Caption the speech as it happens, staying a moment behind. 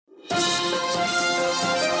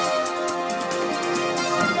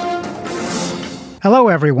Hello,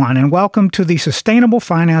 everyone, and welcome to the Sustainable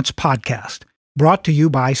Finance Podcast, brought to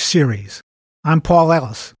you by Ceres. I'm Paul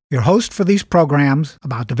Ellis, your host for these programs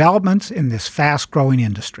about developments in this fast-growing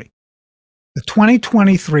industry. The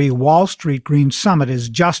 2023 Wall Street Green Summit is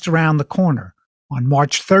just around the corner on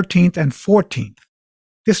March 13th and 14th.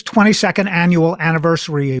 This 22nd annual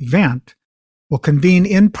anniversary event will convene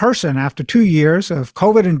in person after 2 years of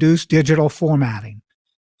COVID-induced digital formatting.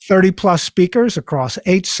 30-plus speakers across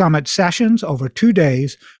 8 summit sessions over 2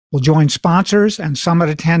 days will join sponsors and summit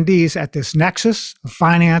attendees at this Nexus of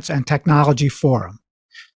Finance and Technology Forum.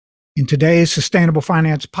 In today's Sustainable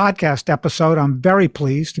Finance Podcast episode, I'm very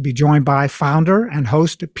pleased to be joined by founder and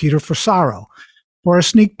host Peter Fusaro for a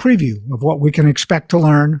sneak preview of what we can expect to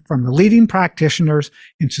learn from the leading practitioners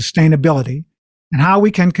in sustainability and how we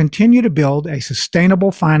can continue to build a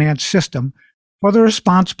sustainable finance system for the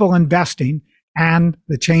responsible investing and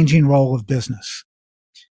the changing role of business.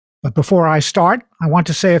 But before I start, I want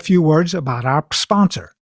to say a few words about our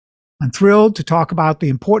sponsor. I'm thrilled to talk about the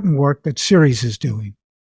important work that Ceres is doing.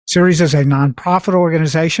 Ceres is a nonprofit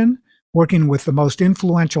organization working with the most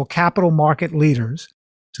influential capital market leaders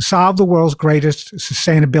to solve the world's greatest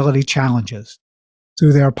sustainability challenges.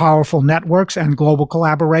 Through their powerful networks and global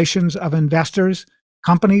collaborations of investors,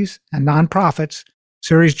 companies, and nonprofits,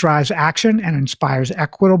 Ceres drives action and inspires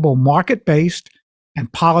equitable market-based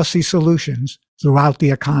and policy solutions throughout the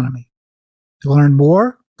economy. To learn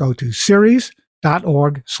more, go to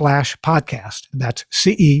ceres.org/podcast. That's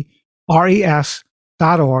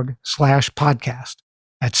CERES.org/podcast.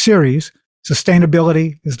 At Ceres,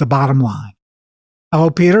 sustainability is the bottom line. Hello,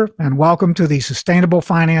 Peter, and welcome to the Sustainable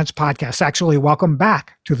Finance Podcast. Actually, welcome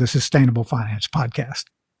back to the Sustainable Finance Podcast.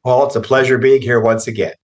 Paul, it's a pleasure being here once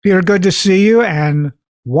again. Peter, good to see you. And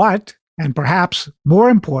what, and perhaps more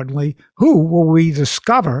importantly, who will we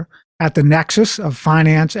discover at the Nexus of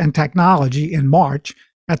Finance and Technology in March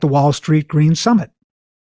at the Wall Street Green Summit?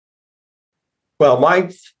 Well, my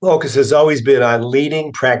focus has always been on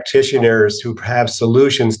leading practitioners who have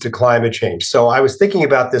solutions to climate change. So I was thinking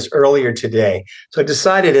about this earlier today. So I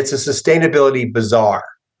decided it's a sustainability bazaar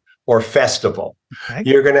or festival. Okay.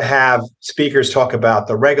 You're going to have speakers talk about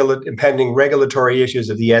the impending regulatory issues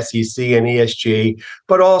of the SEC and ESG,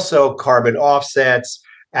 but also carbon offsets,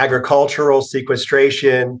 agricultural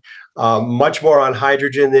sequestration, much more on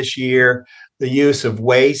hydrogen this year, the use of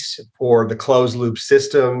waste for the closed loop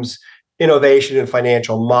systems, innovation in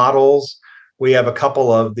financial models. We have a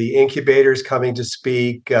couple of the incubators coming to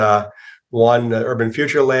speak, one the Urban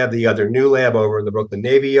Future Lab, the other New Lab over in the Brooklyn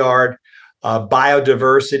Navy Yard.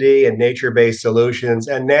 Biodiversity and nature-based solutions,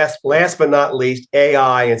 and last but not least,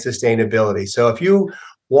 AI and sustainability. So if you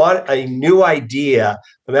want a new idea,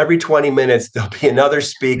 from every 20 minutes, there'll be another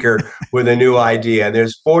speaker with a new idea. And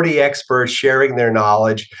there's 40 experts sharing their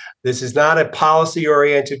knowledge. This is not a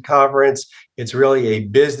policy-oriented conference. It's really a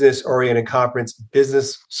business-oriented conference,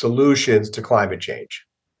 business solutions to climate change.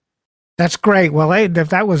 That's great. Well,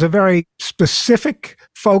 that was a very specific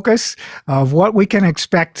focus of what we can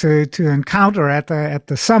expect to encounter at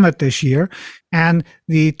the summit this year. And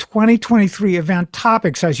the 2023 event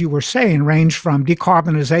topics, as you were saying, range from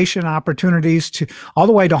decarbonization opportunities to all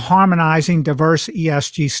the way to harmonizing diverse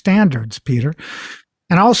ESG standards, Peter.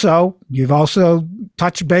 And also, you've also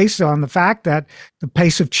touched base on the fact that the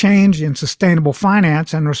pace of change in sustainable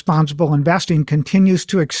finance and responsible investing continues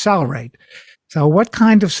to accelerate. So what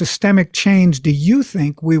kind of systemic change do you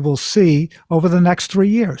think we will see over the next 3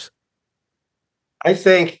 years? I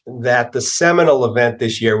think that the seminal event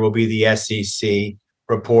this year will be the SEC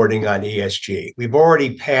reporting on ESG. We've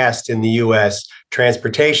already passed in the U.S.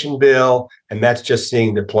 transportation bill, and that's just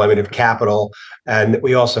seeing deployment of capital. And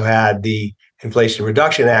we also had the Inflation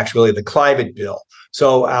Reduction Act, really the climate bill.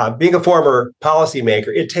 So being a former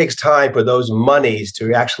policymaker, it takes time for those monies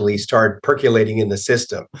to actually start percolating in the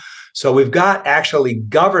system. So we've got actually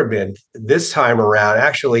government this time around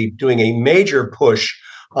actually doing a major push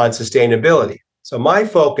on sustainability. So my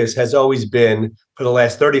focus has always been for the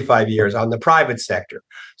last 35 years on the private sector.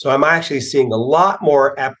 So I'm actually seeing a lot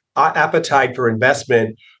more appetite for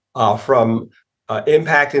investment from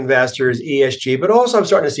impact investors, ESG, but also I'm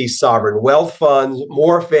starting to see sovereign wealth funds,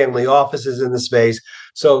 more family offices in the space.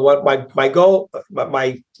 So what my goal,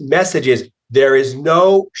 my message is there is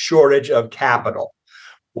no shortage of capital.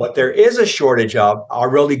 What there is a shortage of are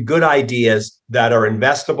really good ideas that are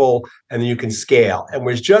investable and you can scale. And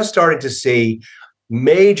we're just starting to see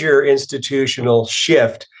major institutional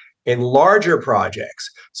shift in larger projects.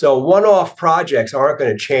 So one-off projects aren't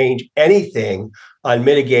going to change anything on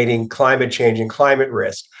mitigating climate change and climate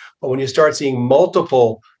risk. But when you start seeing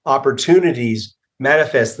multiple opportunities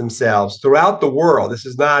manifest themselves throughout the world, this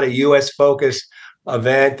is not a US focused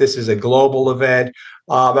event. This is a global event.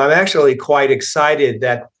 I'm actually quite excited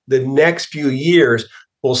that the next few years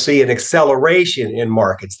we'll see an acceleration in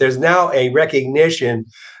markets. There's now a recognition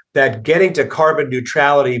that getting to carbon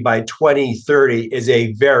neutrality by 2030 is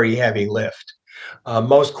a very heavy lift.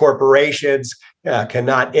 Most corporations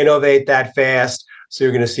cannot innovate that fast. So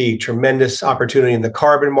you're going to see tremendous opportunity in the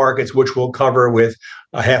carbon markets, which we'll cover with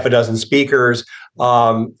a half a dozen speakers.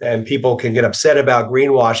 And people can get upset about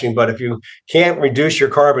greenwashing, but if you can't reduce your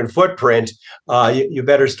carbon footprint, you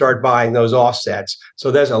better start buying those offsets.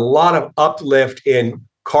 So there's a lot of uplift in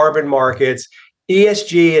carbon markets.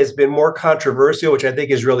 ESG has been more controversial, which I think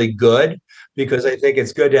is really good, because I think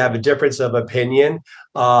it's good to have a difference of opinion.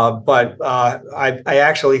 But I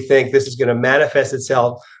actually think this is going to manifest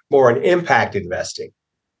itself more in impact investing,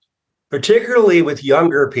 particularly with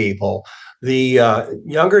younger people. The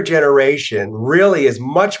younger generation really is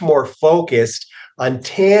much more focused on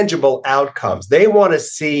tangible outcomes. They want to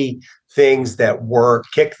see things that work,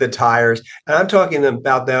 kick the tires. And I'm talking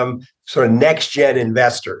about them sort of next-gen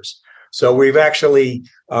investors. So we've actually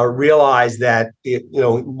realized that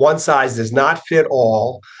one size does not fit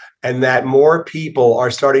all, and that more people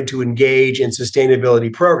are starting to engage in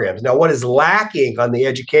sustainability programs. Now, what is lacking on the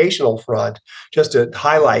educational front, just to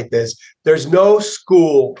highlight this, there's no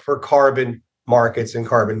school for carbon markets and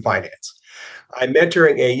carbon finance. I'm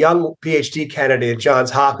mentoring a young PhD candidate at Johns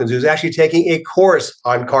Hopkins who's actually taking a course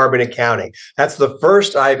on carbon accounting. That's the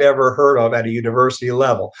first I've ever heard of at a university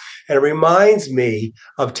level. And it reminds me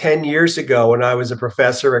of 10 years ago when I was a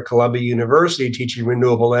professor at Columbia University teaching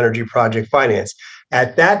renewable energy project finance.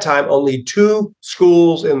 At that time, only 2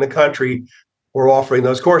 schools in the country were offering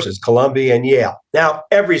those courses, Columbia and Yale. Now,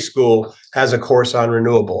 every school has a course on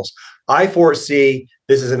renewables. I foresee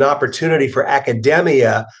this is an opportunity for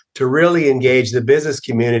academia to really engage the business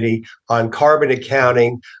community on carbon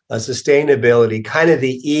accounting, sustainability, kind of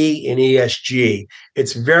the E in ESG.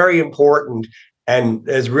 It's very important, and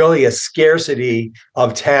there's really a scarcity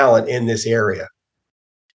of talent in this area.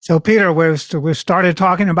 So, Peter, we've started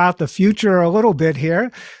talking about the future a little bit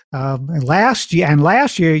here. Last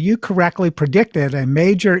year, you correctly predicted a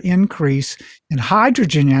major increase in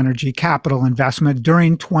hydrogen energy capital investment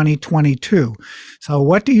during 2022. So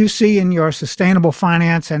what do you see in your sustainable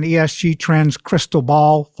finance and ESG trends crystal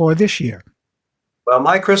ball for this year? Well,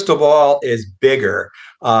 my crystal ball is bigger.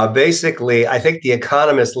 Basically, I think The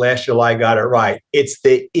Economist last July got it right. It's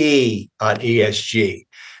the E on ESG.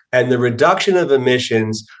 And the reduction of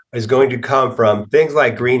emissions is going to come from things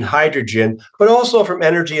like green hydrogen, but also from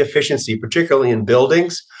energy efficiency, particularly in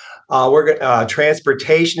buildings.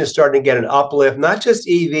 Transportation is starting to get an uplift, not just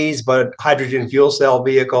EVs, but hydrogen fuel cell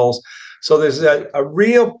vehicles. So there's a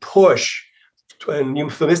real push, and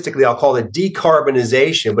euphemistically, I'll call it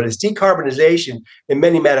decarbonization, but it's decarbonization in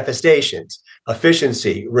many manifestations: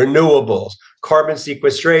 efficiency, renewables, carbon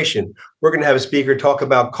sequestration. We're going to have a speaker talk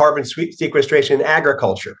about carbon sequestration in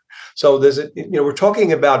agriculture. So we're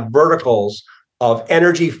talking about verticals of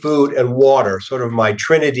energy, food, and water, sort of my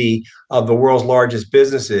trinity of the world's largest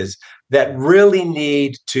businesses that really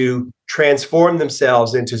need to transform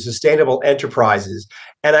themselves into sustainable enterprises.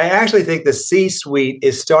 And I actually think the C-suite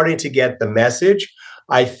is starting to get the message.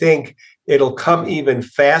 I think it'll come even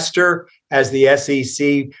faster as the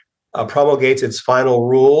SEC promulgates its final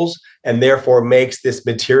rules and therefore makes this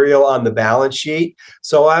material on the balance sheet.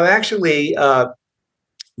 So I'm actually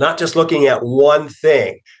not just looking at one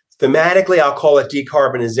thing. Thematically, I'll call it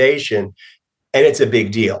decarbonization, and it's a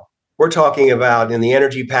big deal. We're talking about, in the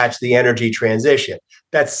energy patch, the energy transition.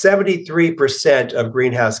 That's 73% of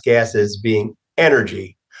greenhouse gases being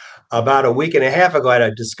energy. About a week and a half ago, I had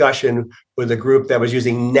a discussion with a group that was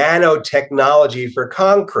using nanotechnology for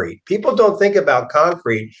concrete. People don't think about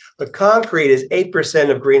concrete, but concrete is 8%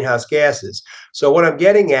 of greenhouse gases. So what I'm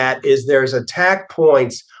getting at is there's attack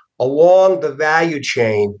points along the value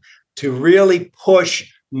chain to really push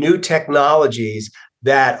new technologies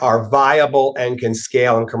that are viable and can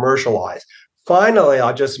scale and commercialize. Finally,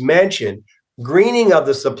 I'll just mention, greening of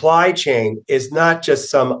the supply chain is not just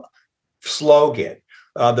some slogan.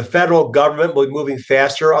 The federal government will be moving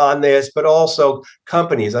faster on this, but also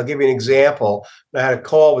companies. I'll give you an example. I had a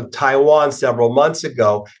call with Taiwan several months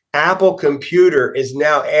ago. Apple Computer is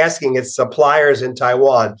now asking its suppliers in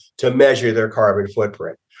Taiwan to measure their carbon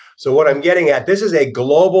footprint. So what I'm getting at, this is a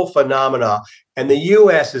global phenomenon, and the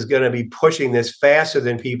U.S. is going to be pushing this faster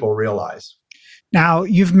than people realize. Now,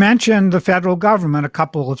 you've mentioned the federal government a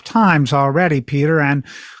couple of times already, Peter, and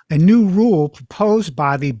a new rule proposed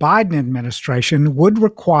by the Biden administration would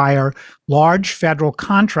require large federal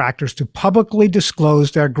contractors to publicly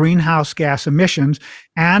disclose their greenhouse gas emissions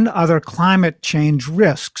and other climate change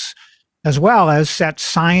risks. as well as set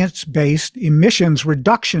science-based emissions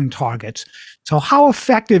reduction targets. So how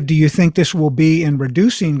effective do you think this will be in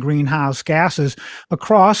reducing greenhouse gases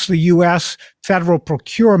across the U.S. federal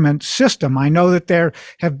procurement system? I know that there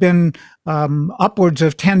have been upwards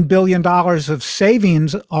of $10 billion of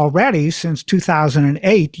savings already since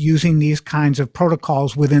 2008 using these kinds of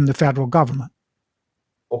protocols within the federal government.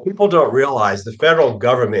 Well, people don't realize the federal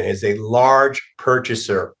government is a large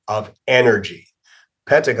purchaser of energy.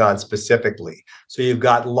 Pentagon specifically. So you've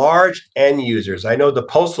got large end users. I know the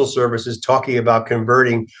Postal Service is talking about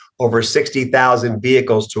converting over 60,000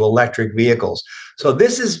 vehicles to electric vehicles. So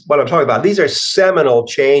this is what I'm talking about. These are seminal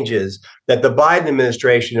changes that the Biden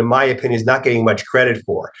administration, in my opinion, is not getting much credit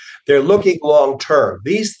for. They're looking long term.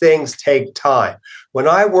 These things take time. When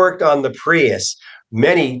I worked on the Prius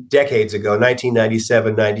many decades ago,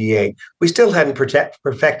 1997, 98, we still hadn't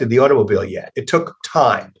perfected the automobile yet. It took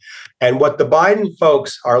time. And what the Biden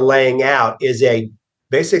folks are laying out is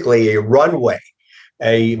basically a runway,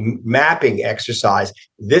 a mapping exercise.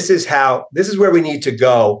 This is where we need to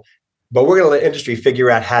go, but we're going to let industry figure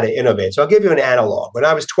out how to innovate. So I'll give you an analog. When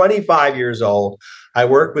I was 25 years old, I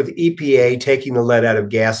worked with EPA taking the lead out of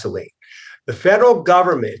gasoline. The federal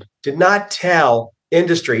government did not tell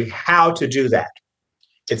industry how to do that.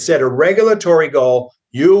 It set a regulatory goal.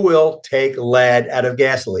 You will take lead out of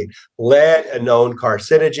gasoline. Lead, a known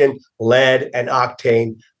carcinogen, lead, an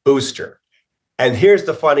octane booster. And here's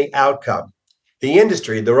the funny outcome. The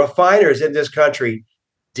industry, the refiners in this country,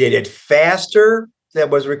 did it faster than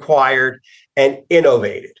was required and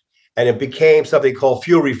innovated. And it became something called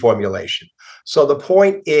fuel reformulation. So the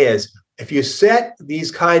point is, if you set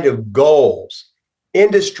these kind of goals,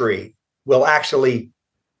 industry will actually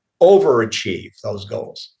overachieve those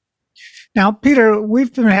goals. Now, Peter,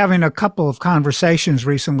 we've been having a couple of conversations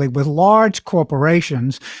recently with large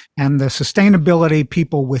corporations and the sustainability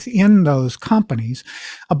people within those companies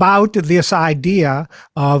about this idea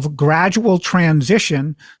of gradual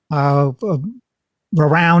transition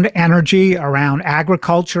around energy, around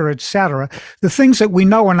agriculture, et cetera, the things that we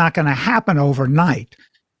know are not going to happen overnight.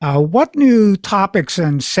 What new topics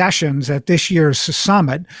and sessions at this year's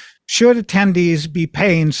summit should attendees be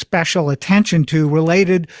paying special attention to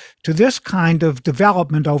related to this kind of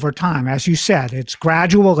development over time? As you said, it's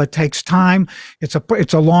gradual, it takes time, it's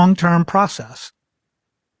a long-term process.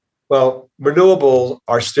 Well, renewables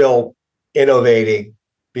are still innovating,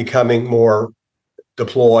 becoming more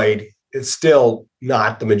deployed. It's still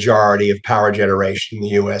not the majority of power generation in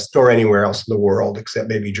the US nor anywhere else in the world, except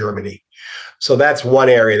maybe Germany. So that's one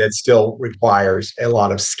area that still requires a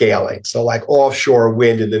lot of scaling. So like offshore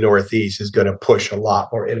wind in the Northeast is going to push a lot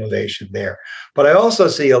more innovation there. But I also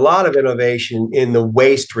see a lot of innovation in the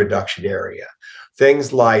waste reduction area.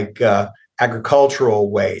 Things like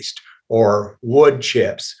agricultural waste or wood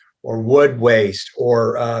chips or wood waste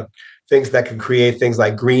or things that can create things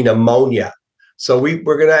like green ammonia. So we're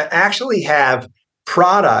going to actually have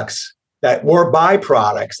products that were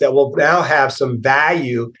byproducts that will now have some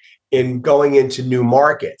value in going into new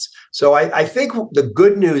markets. So I think the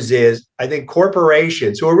good news is, I think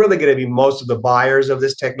corporations who are really going to be most of the buyers of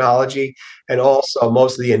this technology and also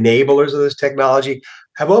most of the enablers of this technology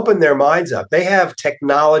have opened their minds up. They have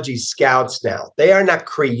technology scouts now. They are not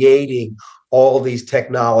creating all these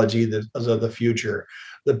technologies of the future.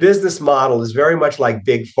 The business model is very much like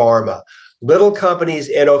big pharma. Little companies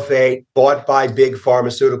innovate, bought by big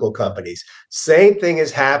pharmaceutical companies. Same thing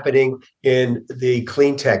is happening in the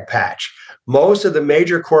clean tech patch. Most of the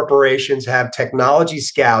major corporations have technology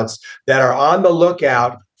scouts that are on the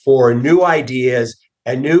lookout for new ideas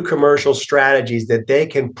and new commercial strategies that they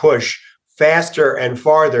can push faster and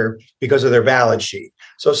farther because of their balance sheet.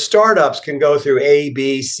 So startups can go through A,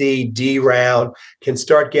 B, C, D round, can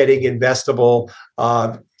start getting investable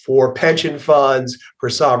for pension funds, for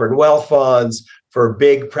sovereign wealth funds, for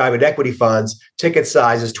big private equity funds. Ticket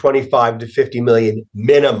size is 25 to 50 million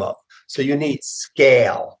minimum. So you need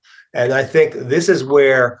scale. And I think this is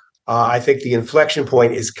where I think the inflection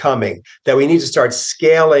point is coming, that we need to start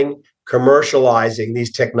scaling, commercializing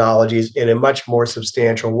these technologies in a much more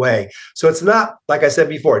substantial way. So it's not, like I said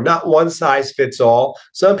before, not one size fits all.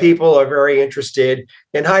 Some people are very interested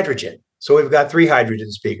in hydrogen. So we've got 3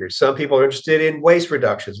 hydrogen speakers. Some people are interested in waste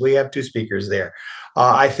reductions. We have 2 speakers there.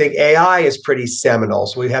 I think AI is pretty seminal.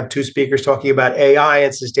 So we have 2 speakers talking about AI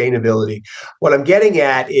and sustainability. What I'm getting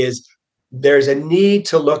at is there's a need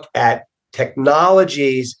to look at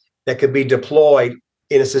technologies that can be deployed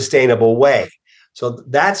in a sustainable way. So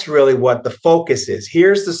that's really what the focus is.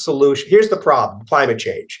 Here's the solution. Here's the problem, climate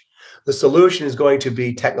change. The solution is going to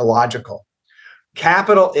be technological.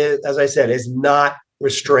 Capital is, as I said, is not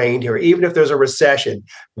restrained here, even if there's a recession,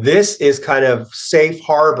 this is kind of safe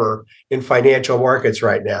harbor in financial markets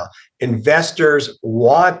right now. Investors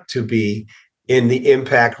want to be in the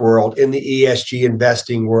impact world, in the ESG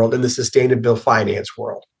investing world, in the sustainable finance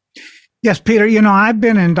world. Yes, Peter, I've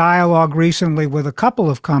been in dialogue recently with a couple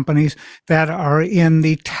of companies that are in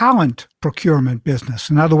the talent procurement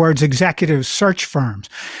business. In other words, executive search firms.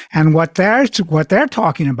 And what they're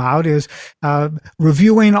talking about is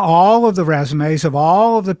reviewing all of the resumes of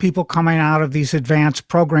all of the people coming out of these advanced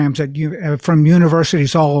programs from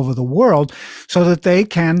universities all over the world, so that they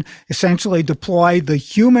can essentially deploy the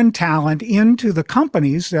human talent into the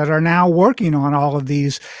companies that are now working on all of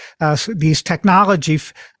these technology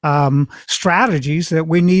strategies that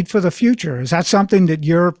we need for the future. Is that something that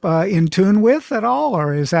you're in tune with at all,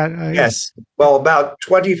 or is that? Yes. Well, about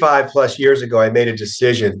 25 plus years ago, I made a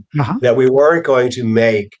decision that we weren't going to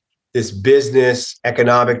make this business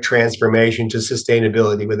economic transformation to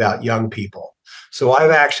sustainability without young people. So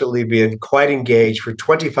I've actually been quite engaged for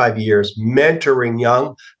 25 years, mentoring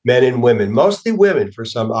young men and women, mostly women for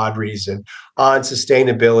some odd reason, on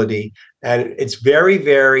sustainability. And it's very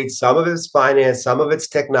varied. Some of it's finance, some of it's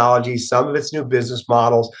technology, some of it's new business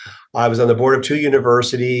models. I was on the board of two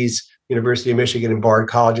universities, University of Michigan and Bard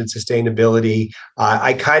College in sustainability.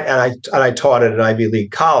 I taught at an Ivy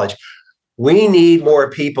League college. We need more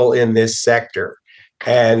people in this sector,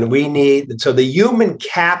 and so the human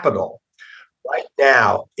capital right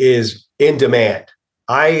now is in demand.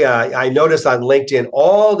 I noticed on LinkedIn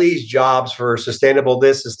all these jobs for sustainable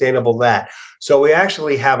this, sustainable that. So we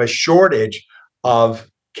actually have a shortage of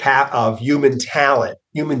human talent,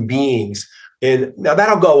 human beings. Now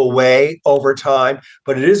that'll go away over time,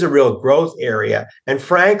 but it is a real growth area. And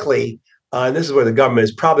frankly, and this is where the government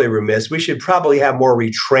is probably remiss, we should probably have more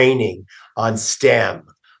retraining on STEM,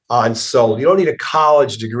 on solar. You don't need a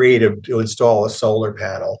college degree to install a solar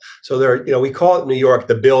panel. So we call it in New York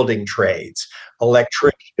the building trades,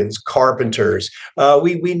 electricians, carpenters.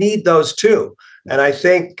 We need those too. And I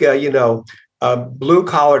think blue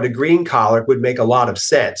collar to green collar would make a lot of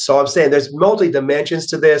sense. So I'm saying there's multi dimensions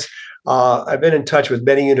to this. I've been in touch with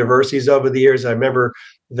many universities over the years. I remember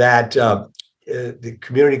that the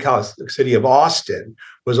community college, the city of Austin,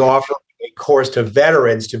 was offering a course to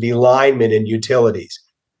veterans to be linemen in utilities.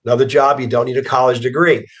 Another job, you don't need a college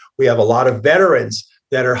degree. We have a lot of veterans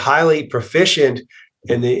that are highly proficient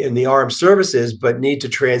in the armed services, but need to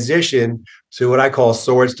transition to what I call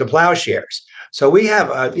swords to plowshares. So we have,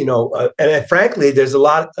 and frankly, there's a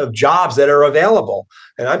lot of jobs that are available.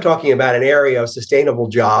 And I'm talking about an area of sustainable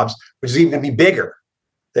jobs, which is even going to be bigger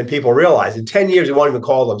than people realize. In 10 years, we won't even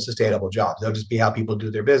call them sustainable jobs. They'll just be how people do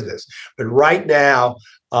their business. But right now,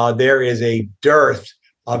 there is a dearth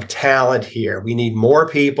of talent here. We need more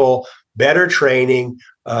people, better training,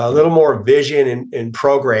 a little more vision in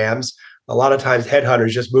programs. A lot of times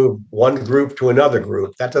headhunters just move one group to another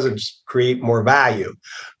group. That doesn't create more value,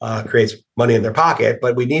 creates money in their pocket.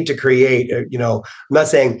 But we need to create, I'm not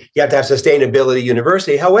saying you have to have sustainability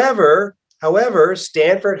university. However,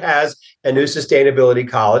 Stanford has a new sustainability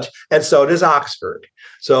college, and so does Oxford.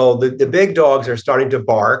 So the big dogs are starting to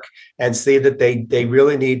bark and see that they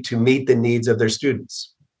really need to meet the needs of their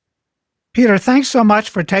students. Peter, thanks so much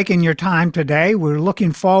for taking your time today. We're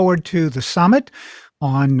looking forward to the summit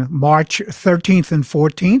on March 13th and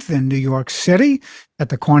 14th in New York City at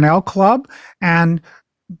the Cornell Club. And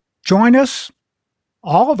join us,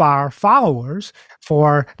 all of our followers,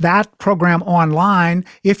 for that program online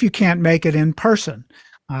if you can't make it in person.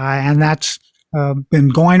 And that's been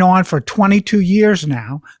going on for 22 years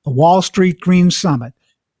now, the Wall Street Green Summit.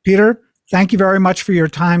 Peter, thank you very much for your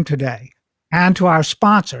time today. And to our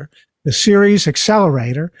sponsor, the Ceres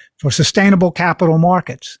Accelerator for Sustainable Capital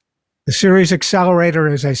Markets. The Ceres Accelerator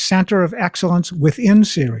is a center of excellence within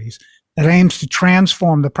Ceres that aims to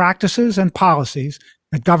transform the practices and policies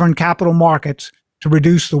that govern capital markets to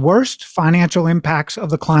reduce the worst financial impacts of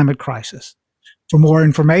the climate crisis. For more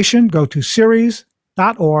information, go to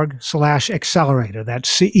ceres.org/accelerator. That's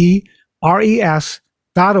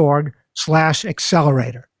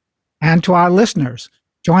CERES.org/accelerator. And to our listeners,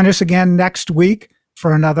 join us again next week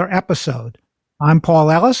for another episode. I'm Paul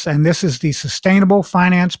Ellis, and this is the Sustainable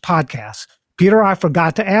Finance Podcast. Peter, I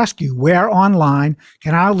forgot to ask you, where online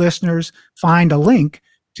can our listeners find a link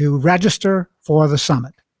to register for the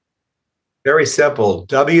summit? Very simple,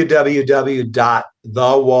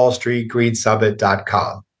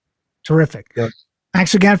 www.thewallstreetgreensummit.com. Terrific. Yep.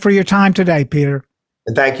 Thanks again for your time today, Peter.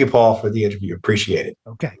 And thank you, Paul, for the interview. Appreciate it.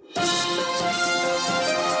 Okay.